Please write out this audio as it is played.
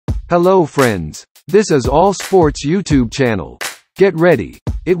Hello friends. This is All Sports YouTube channel. Get ready.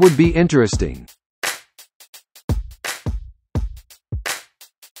 It would be interesting.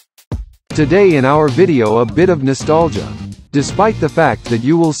 Today in our video a bit of nostalgia. Despite the fact that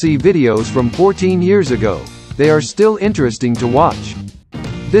you will see videos from 14 years ago, they are still interesting to watch.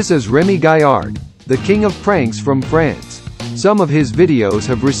 This is REMI Gaillard, the king of pranks from France. Some of his videos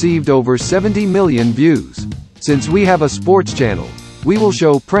have received over 70 million views. Since we have a sports channel, we will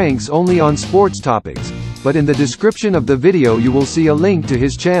show pranks only on sports topics, but in the description of the video you will see a link to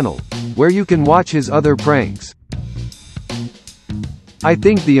his channel, where you can watch his other pranks. I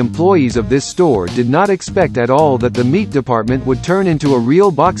think the employees of this store did not expect at all that the meat department would turn into a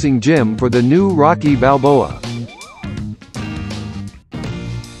real boxing gym for the new Rocky Balboa.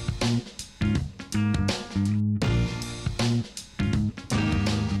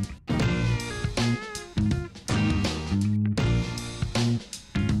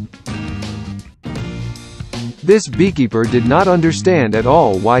 This beekeeper did not understand at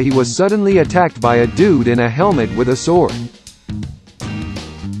all why he was suddenly attacked by a dude in a helmet with a sword.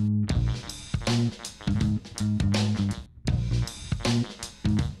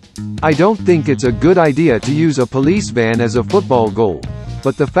 I don't think it's a good idea to use a police van as a football goal,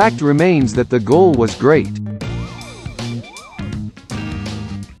 but the fact remains that the goal was great.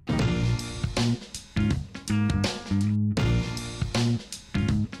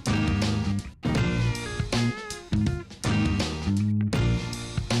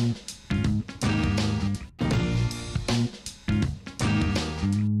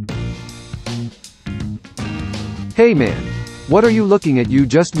 Hey man, what are you looking at? You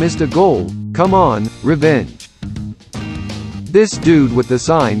just missed a goal, come on, revenge. This dude with the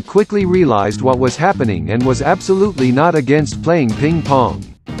sign quickly realized what was happening and was absolutely not against playing ping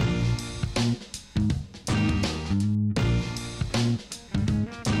pong.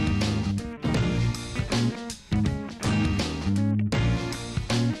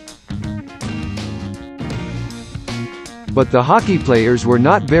 But the hockey players were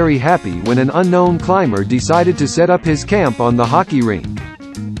not very happy when an unknown climber decided to set up his camp on the hockey rink.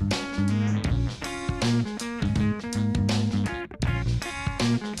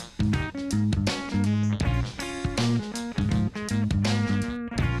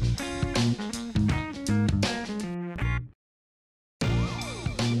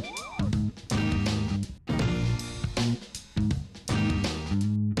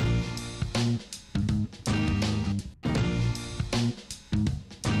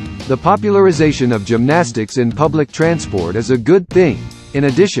 The popularization of gymnastics in public transport is a good thing. In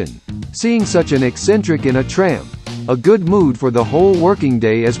addition, seeing such an eccentric in a tram, a good mood for the whole working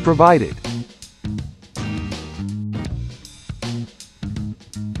day is provided.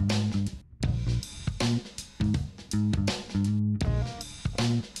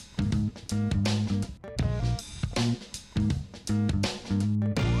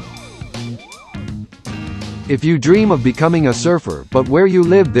 If you dream of becoming a surfer but where you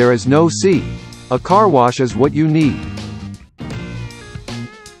live there is no sea, a car wash is what you need.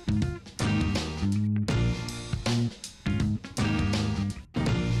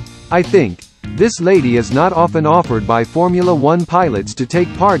 I think this lady is not often offered by Formula One pilots to take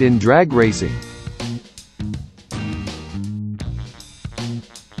part in drag racing.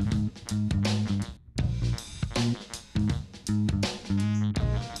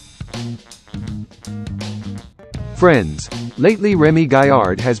 Friends, lately REMI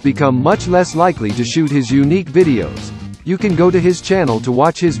Gaillard has become much less likely to shoot his unique videos. You can go to his channel to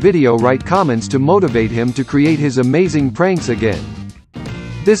watch his video, write comments to motivate him to create his amazing pranks again.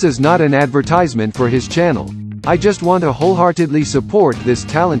 This is not an advertisement for his channel. I just want to wholeheartedly support this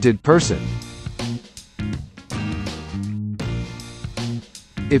talented person.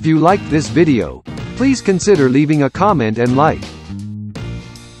 If you liked this video, please consider leaving a comment and like.